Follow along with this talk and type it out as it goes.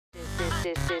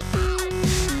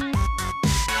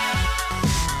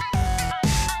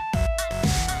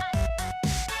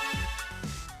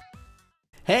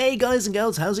Hey guys and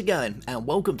girls, how's it going? And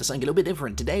welcome to something a little bit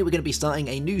different. Today we're going to be starting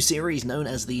a new series known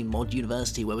as the Mod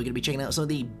University, where we're going to be checking out some of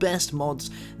the best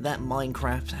mods that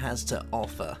Minecraft has to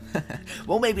offer.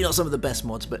 Well, maybe not some of the best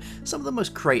mods, but some of the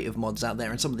most creative mods out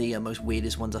there, and some of the most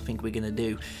weirdest ones I think we're going to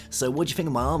do. So what do you think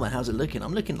of my armor? How's it looking?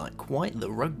 I'm looking like quite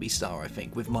the rugby star, I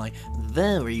think, with my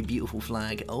very beautiful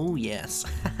flag. Oh yes.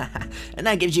 And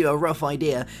that gives you a rough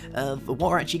idea of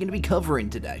what we're actually going to be covering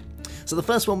today. So the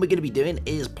first one we're going to be doing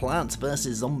is Plants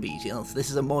vs Zombies. Yes, this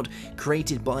is a mod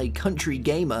created by Country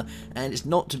Gamer, and it's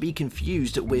not to be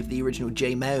confused with the original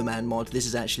jmayoman mod. This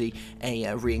is actually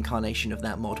a reincarnation of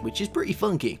that mod, which is pretty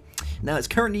funky. Now, it's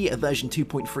currently a version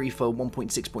 2.3 for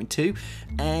 1.6.2,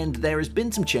 and there has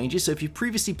been some changes. So if you've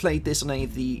previously played this on any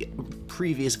of the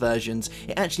previous versions,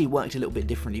 it actually worked a little bit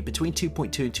differently. Between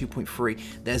 2.2 and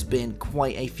 2.3, there's been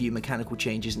quite a few mechanical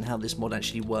changes in how this mod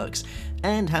actually works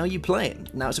and how you play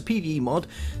it. Now, it's a PvE mod,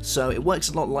 so it works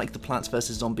a lot like the Plants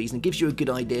vs Zombies, and it gives you a good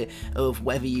idea of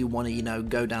whether you want to,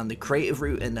 go down the creative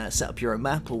route and set up your own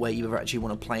map, or where you actually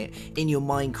want to play it in your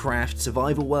Minecraft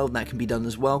survival world. That can be done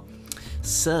as well.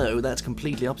 So that's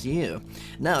completely up to you.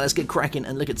 Now let's get cracking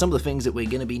and look at some of the things that we're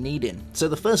going to be needing. So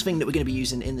the first thing that we're going to be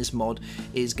using in this mod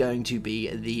is going to be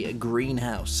the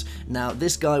greenhouse. Now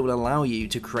this guy will allow you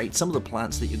to create some of the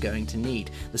plants that you're going to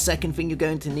need. The second thing you're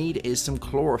going to need is some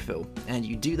chlorophyll, and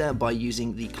you do that by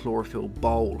using the chlorophyll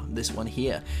bowl, this one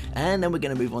here. And then we're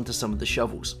going to move on to some of the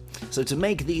shovels. So to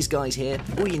make these guys here,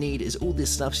 all you need is all this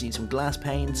stuff. So you need some glass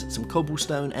panes, some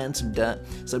cobblestone, and some dirt.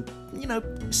 So,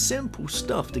 simple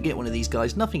stuff to get one of these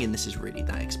guys. Nothing in this is really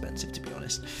that expensive, to be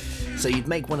honest. So you'd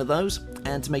make one of those,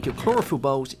 and to make your chlorophyll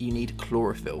bowls, you need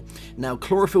chlorophyll. Now,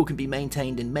 chlorophyll can be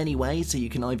maintained in many ways, so you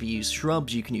can either use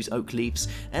shrubs, you can use oak leaves,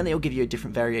 and they'll give you a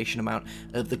different variation amount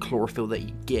of the chlorophyll that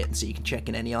you get. So you can check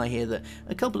in NEI here that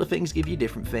a couple of things give you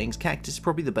different things. Cactus is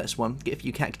probably the best one. Get a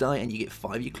few cacti, and you get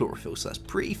 5 of your chlorophyll, so that's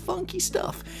pretty funky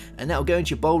stuff. And that'll go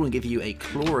into your bowl and give you a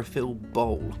chlorophyll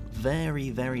bowl. Very,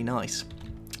 very nice.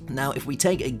 Now, if we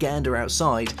take a gander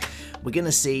outside, we're going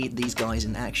to see these guys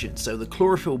in action. So the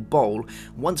chlorophyll bowl,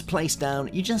 once placed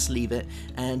down, you just leave it,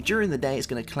 and during the day it's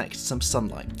going to collect some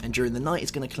sunlight, and during the night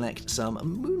it's going to collect some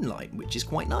moonlight, which is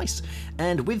quite nice.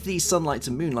 And with these sunlights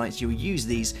and moonlights, you'll use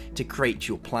these to create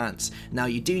your plants. Now,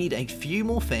 you do need a few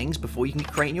more things before you can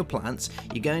create your plants.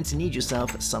 You're going to need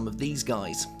yourself some of these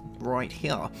guys right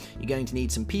here. You're going to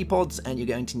need some pea pods, and you're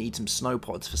going to need some snow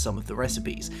pods for some of the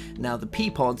recipes. Now, the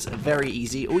pea pods are very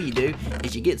easy. All you do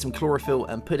is you get some chlorophyll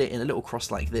and put it in a little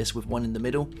cross like this with one in the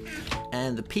middle.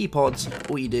 And the pea pods,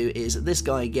 all you do is this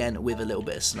guy again with a little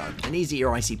bit of snow. And these are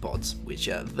your icy pods, which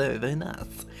are very, very nice.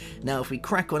 Now, if we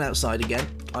crack on outside again,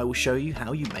 I will show you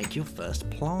how you make your first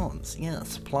plants.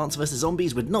 Yes, Plants vs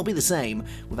Zombies would not be the same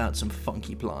without some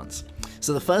funky plants.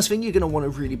 So the first thing you're going to want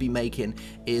to really be making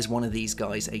is one of these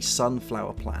guys, a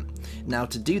sunflower plant. Now,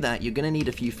 to do that, you're going to need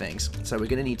a few things. So we're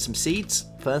going to need some seeds,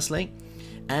 firstly,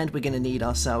 and we're going to need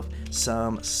ourselves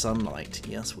some sunlight.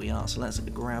 Yes, we are. So let's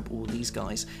grab all these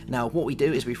guys. Now, what we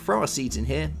do is we throw our seeds in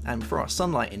here, and throw our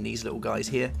sunlight in these little guys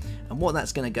here. And what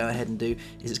that's going to go ahead and do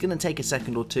is it's going to take a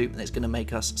second or two, and it's going to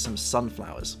make us some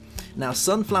sunflowers. Now,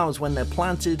 sunflowers, when they're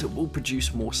planted, will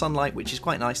produce more sunlight, which is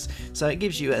quite nice. So it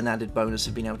gives you an added bonus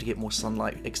of being able to get more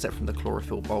sunlight, except from the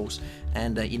chlorophyll bowls.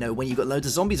 And, when you've got loads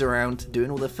of zombies around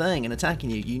doing all their thing and attacking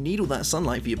you, you need all that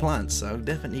sunlight for your plants. So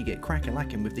definitely get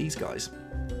crack-a-lacking with these guys.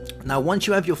 Now, once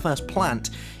you have your first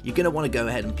plant, you're going to want to go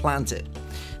ahead and plant it.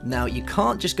 Now, you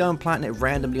can't just go and plant it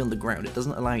randomly on the ground. It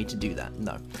doesn't allow you to do that,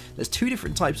 no. There's 2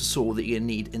 different types of soil that you're going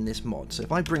to need in this mod. So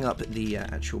if I bring up the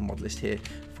actual mod list here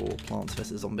for Plants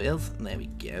vs Zombies, and there we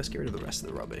go, let's get rid of the rest of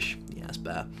the rubbish. Yeah, that's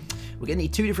better. We're going to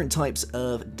need 2 different types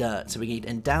of dirt. So we need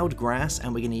endowed grass,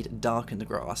 and we're going to need darkened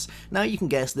grass. Now, you can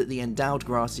guess that the endowed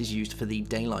grass is used for the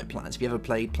daylight plants. If you ever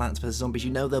played Plants vs Zombies,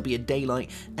 you know there'll be a daylight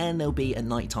and there'll be a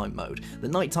nighttime mode. The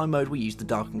nighttime mode will use the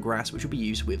darkened grass, which will be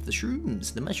used with the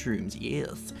shrooms, the mushrooms,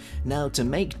 yes. Now, to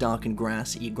make darkened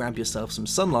grass, you grab yourself some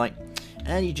sunlight,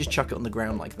 and you just chuck it on the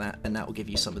ground like that, and that will give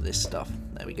you some of this stuff.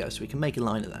 There we go, so we can make a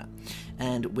line of that.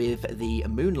 And with the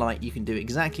moonlight, you can do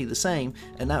exactly the same,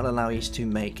 and that will allow you to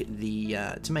make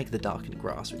the darkened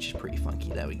grass, which is pretty funky.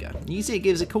 There we go. You see, it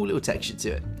gives a cool little texture to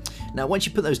it. Now, once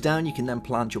you put those down, you can then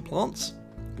plant your plants.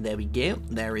 There we go.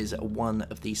 There is one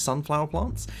of the sunflower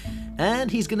plants.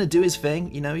 And he's going to do his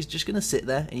thing, you know, he's just going to sit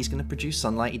there and he's going to produce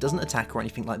sunlight. He doesn't attack or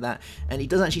anything like that. And he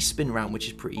does actually spin around, which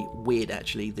is pretty weird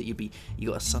actually, that you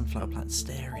got a sunflower plant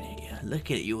staring at you,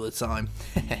 looking at you all the time.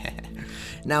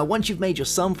 Now, once you've made your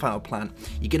sunflower plant,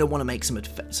 you're going to want to make some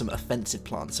offensive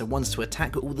plants, so ones to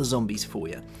attack all the zombies for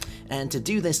you. And to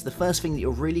do this, the first thing that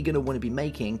you're really going to want to be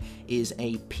making is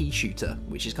a pea shooter,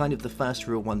 which is kind of the first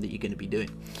real one that you're going to be doing.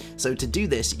 So to do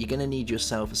this, you're going to need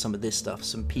yourself some of this stuff,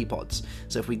 some pea pods.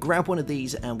 So if we grab one of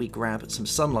these and we grab some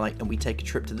sunlight and we take a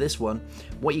trip to this one,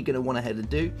 what you're going to want to head and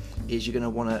do is you're going to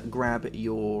want to grab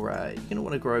your,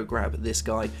 grab this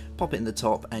guy, pop it in the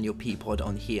top, and your pea pod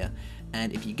on here.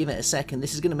 And if you give it a second,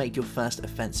 this is going to make your first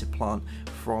offensive plant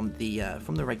from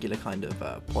the regular kind of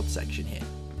pod section here.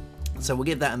 So we'll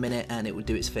give that a minute and it will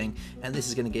do its thing, and this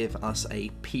is going to give us a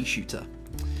pea shooter.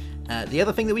 The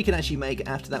other thing that we can actually make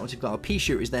after that, once we've got our pea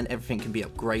shooter, is then everything can be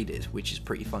upgraded, which is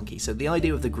pretty funky. So the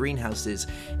idea of the greenhouses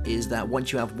is that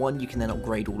once you have one, you can then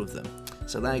upgrade all of them.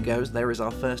 So there it goes, there is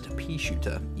our first pea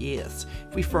shooter. Yes.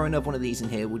 If we throw another one of these in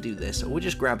here, we'll do this, or we'll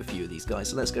just grab a few of these guys.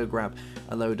 So let's go grab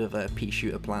a load of pea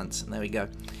shooter plants, and there we go.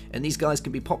 And these guys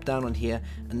can be popped down on here,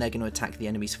 and they're going to attack the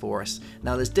enemies for us.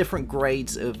 Now there's different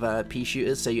grades of pea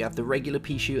shooters. So you have the regular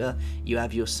pea shooter, you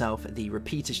have yourself the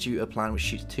repeater shooter plant, which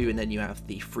shoots 2, and then you have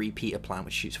the free peter plant,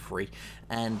 which shoots 3.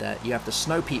 And you have the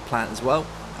snow peat plant as well.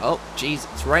 Oh, jeez,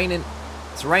 it's raining.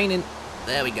 It's raining.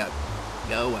 There we go.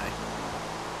 Go away.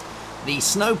 The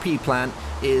snow pea plant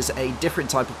is a different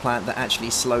type of plant that actually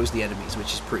slows the enemies,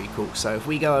 which is pretty cool. So if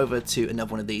we go over to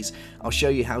another one of these, I'll show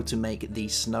you how to make the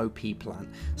snow pea plant.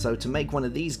 So to make one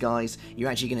of these guys, you're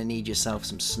actually going to need yourself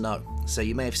some snow. So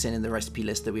you may have seen in the recipe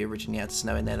list that we originally had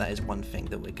snow in there. That is one thing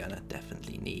that we're going to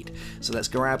definitely need. So let's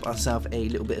grab ourselves a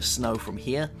little bit of snow from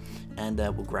here, and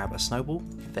we'll grab a snowball.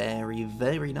 Very,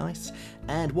 very nice.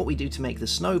 And what we do to make the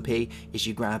snow pea is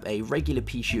you grab a regular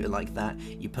pea shooter like that,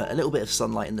 you put a little bit of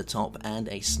sunlight in the top and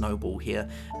a snowball here,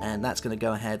 and that's going to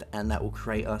go ahead and that will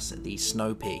create us the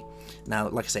snow pea. Now,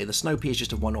 like I say, the snow pea is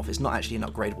just a one-off. It's not actually an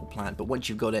upgradable plant, but once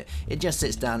you've got it, it just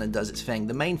sits down and does its thing.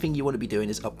 The main thing you want to be doing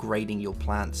is upgrading your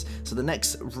plants. So the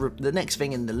next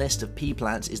thing in the list of pea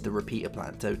plants is the repeater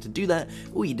plant. So to do that,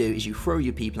 all you do is you throw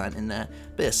your pea plant in there,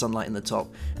 bit of sunlight in the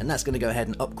top, and that's going to go ahead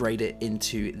and upgrade it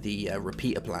into the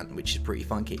repeater plant, which is pretty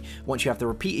funky. Once you have the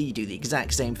repeater, you do the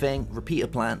exact same thing, repeater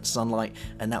plant, sunlight,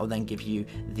 and that will then give you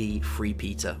the free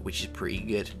peter, which is pretty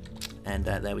good. And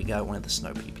there we go, one of the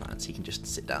snow pea plants. He can just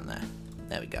sit down there.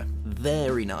 There we go.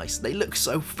 Very nice. They look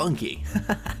so funky.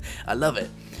 I love it.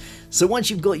 So once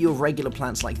you've got your regular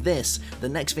plants like this, the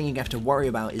next thing you have to worry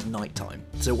about is nighttime.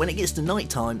 So when it gets to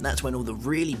nighttime, that's when all the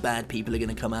really bad people are going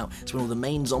to come out. It's when all the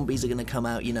main zombies are going to come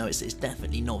out. You know, it's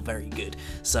definitely not very good.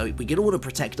 So we get all to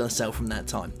protect ourselves from that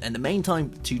time. And the main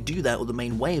time to do that, or the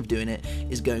main way of doing it,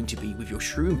 is going to be with your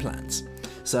shroom plants.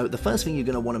 So the first thing you're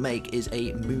going to want to make is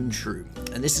a moon shroom,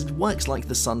 and this works like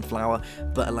the sunflower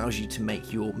but allows you to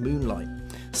make your moonlight.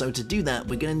 So to do that,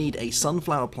 we're going to need a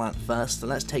sunflower plant first. So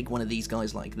let's take one of these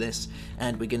guys like this,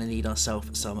 and we're going to need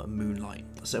ourselves some moonlight.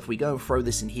 So if we go and throw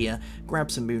this in here,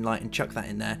 grab some moonlight and chuck that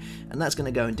in there, and that's going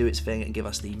to go and do its thing and give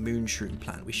us the moon shroom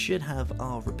plant. We should have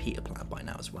our repeater plant by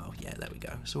now as well. Yeah, there we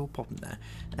go. So we'll pop him there,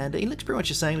 and he looks pretty much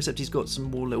the same, except he's got some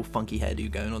more little funky hairdo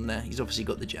going on there. He's obviously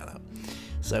got the gel out.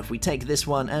 So if we take this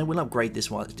one, and we'll upgrade this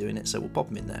while it's doing it, so we'll pop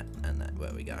him in there, and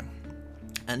there we go.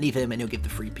 And leave him, and he'll give the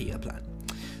free peter plant.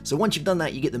 So once you've done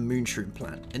that, you get the moon shroom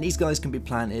plant, and these guys can be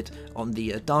planted on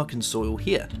the darkened soil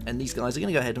here, and these guys are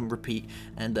going to go ahead and repeat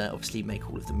and obviously make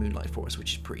all of the moonlight for us,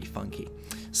 which is pretty funky.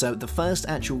 So the first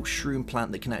actual shroom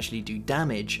plant that can actually do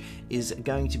damage is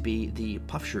going to be the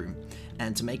puff shroom,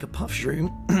 and to make a puff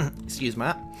shroom, excuse me,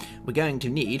 we're going to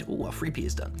need, oh, our free pea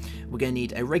is done, we're going to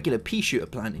need a regular pea shooter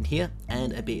plant in here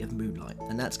and a bit of moonlight,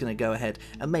 and that's going to go ahead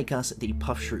and make us the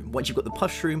puff shroom. Once you've got the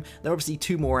puff shroom, there are obviously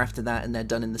 2 more after that, and they're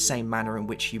done in the same manner in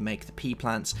which you make the pea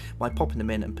plants by popping them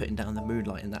in and putting down the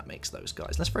moonlight, and that makes those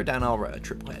guys. Let's throw down our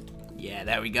triple head. Yeah,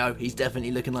 there we go. He's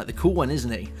definitely looking like the cool one,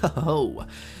 isn't he? Ho-ho!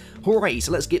 Alright,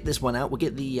 so let's get this one out. We'll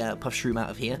get the puff shroom out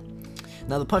of here.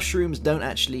 Now the puff shrooms don't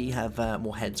actually have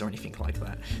more heads or anything like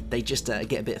that. They just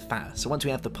get a bit fatter. So once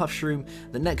we have the puff shroom,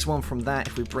 the next one from that,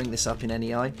 if we bring this up in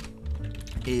NEI,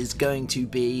 is going to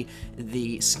be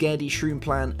the scaredy shroom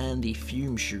plant and the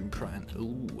fume shroom plant.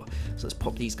 Ooh. So let's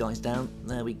pop these guys down.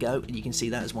 There we go. And you can see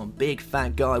that as one big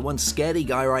fat guy, one scaredy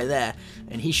guy right there.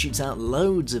 And he shoots out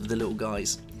loads of the little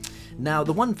guys. Now,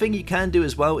 the one thing you can do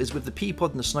as well is with the pea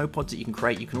pod and the snow pods that you can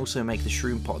create, you can also make the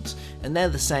shroom pods. And they're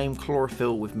the same,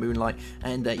 chlorophyll with moonlight,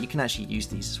 and you can actually use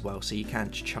these as well, so you can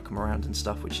just chuck them around and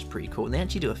stuff, which is pretty cool. And they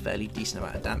actually do a fairly decent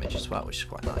amount of damage as well, which is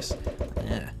quite nice.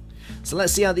 Yeah. So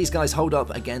let's see how these guys hold up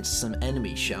against some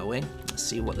enemies, shall we? Let's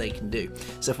see what they can do.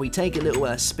 So if we take a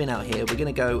little spin out here, we're going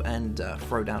to go and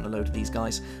throw down a load of these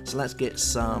guys. So let's get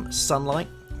some sunlight.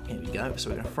 Here we go. So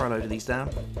we're going to throw a load of these down.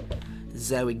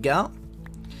 There we go.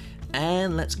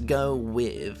 And let's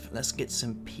get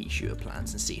some pea shooter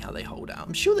plants and see how they hold out.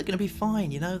 I'm sure they're going to be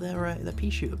fine, you know, they're pea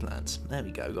shooter plants. There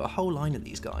we go, we've got a whole line of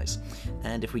these guys.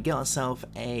 And if we get ourselves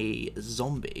a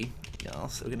zombie, yeah,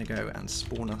 so we're going to go and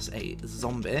spawn us a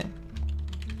zombie.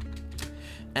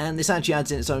 And this actually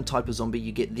adds in its own type of zombie.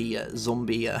 You get the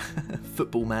zombie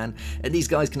football man. And these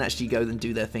guys can actually go and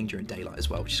do their thing during daylight as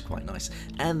well, which is quite nice.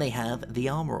 And they have the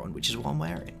armor on, which is what I'm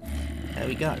wearing. There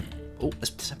we go. Oh,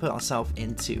 let's put ourselves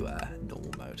into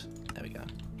normal mode. There we go.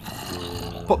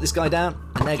 Pop this guy down,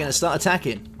 and they're going to start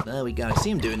attacking. There we go. See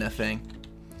them doing their thing.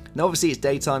 Now, obviously, it's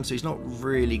daytime, so he's not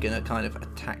really going to kind of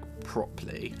attack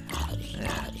properly.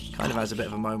 Yeah, kind of has a bit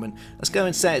of a moment. Let's go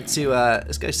and set it to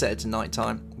set it to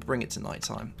nighttime. Bring it to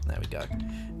nighttime. There we go.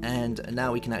 And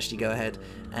now we can actually go ahead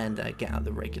and get out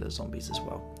the regular zombies as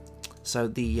well. So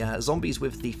the zombies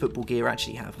with the football gear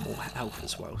actually have more health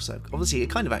as well. So obviously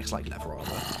it kind of acts like leather armor.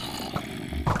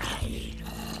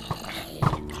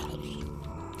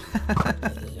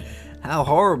 How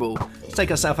horrible. Let's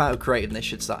take ourselves out of creative and they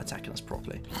should start attacking us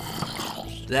properly.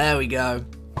 There we go.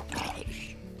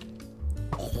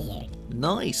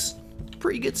 Nice.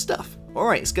 Pretty good stuff.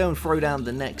 Alright, let's go and throw down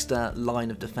the next line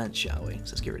of defense, shall we?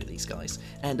 So let's get rid of these guys.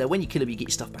 And when you kill them, you get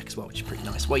your stuff back as well, which is pretty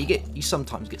nice. Well, you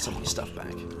sometimes get some of your stuff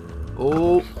back.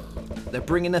 Oh, they're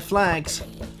bringing their flags.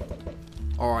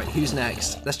 Alright, who's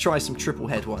next? Let's try some triple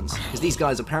head ones, because these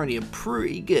guys apparently are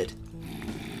pretty good.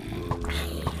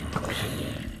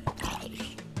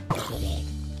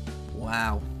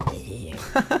 Wow.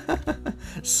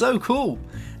 So cool.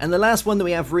 And the last one that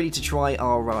we have really to try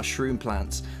are our shroom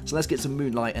plants. So let's get some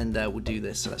moonlight and we'll do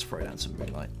this. So let's throw down some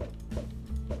moonlight.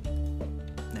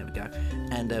 There we go.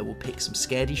 And we'll pick some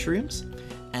scaredy shrooms.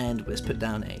 And let's put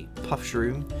down a puff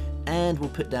shroom. And we'll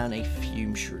put down a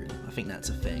fume shroom. I think that's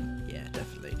a thing. Yeah,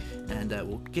 definitely. And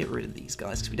we'll get rid of these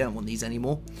guys because we don't want these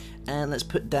anymore. And let's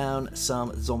put down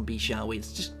some zombies, shall we?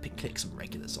 Let's just click some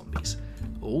regular zombies.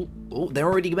 Oh, they're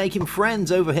already making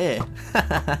friends over here.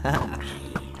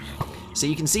 So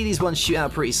you can see these ones shoot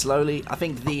out pretty slowly. I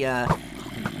think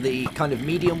the kind of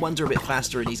medium ones are a bit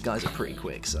faster and these guys are pretty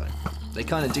quick. So they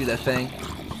kind of do their thing.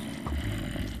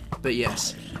 But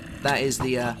yes, that is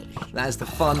the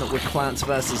fun with Plants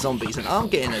vs Zombies. And I'm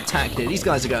getting attacked here. These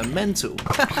guys are going mental.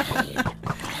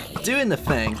 Doing the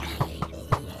thing.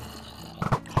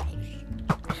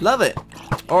 Love it.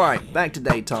 Alright, back to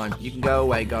daytime. You can go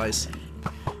away, guys.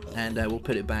 And we'll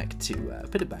put it back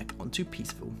onto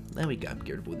peaceful. There we go.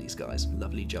 Get rid of all these guys.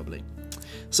 Lovely jubbly.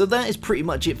 So that is pretty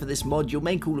much it for this mod. You'll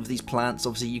make all of these plants.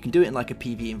 Obviously, you can do it in like a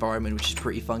PvE environment, which is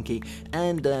pretty funky.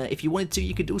 And if you wanted to,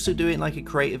 you could also do it in like a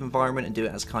creative environment and do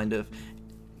it as kind of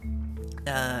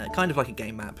like a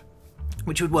game map,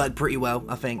 which would work pretty well,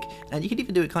 I think. And you could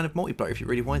even do it kind of multiplayer if you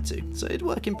really wanted to. So it'd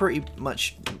work in pretty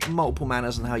much multiple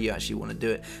manners on how you actually want to do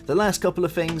it. The last couple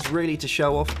of things really to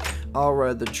show off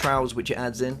are the trowels which it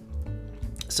adds in.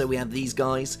 So we have these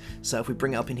guys. So if we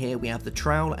bring it up in here, we have the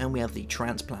trowel and we have the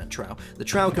transplant trowel. The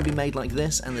trowel can be made like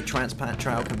this and the transplant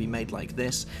trowel can be made like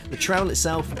this. The trowel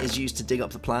itself is used to dig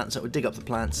up the plants, so it will dig up the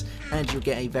plants and you'll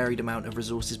get a varied amount of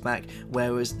resources back,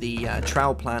 whereas the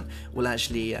trowel plant will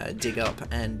actually dig up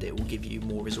and it will give you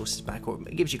more resources back, or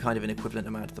it gives you kind of an equivalent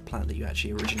amount of the plant that you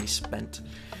actually originally spent.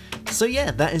 So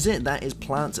yeah, that is it. That is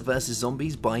Plants vs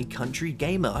Zombies by Country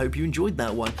Gamer. I hope you enjoyed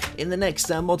that one. In the next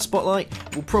mod spotlight,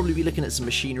 we'll probably be looking at some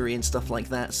machinery and stuff like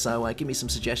that, so give me some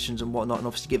suggestions and whatnot, and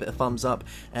obviously give it a thumbs up,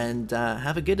 and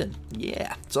have a good one.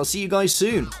 Yeah, so I'll see you guys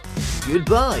soon.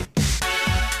 Goodbye.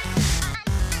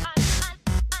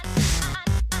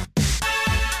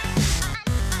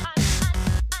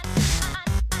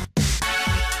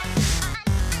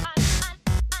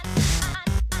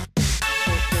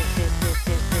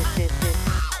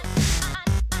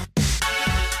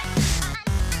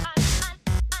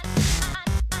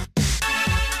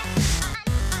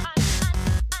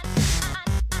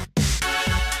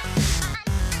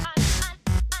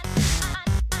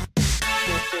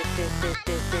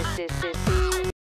 This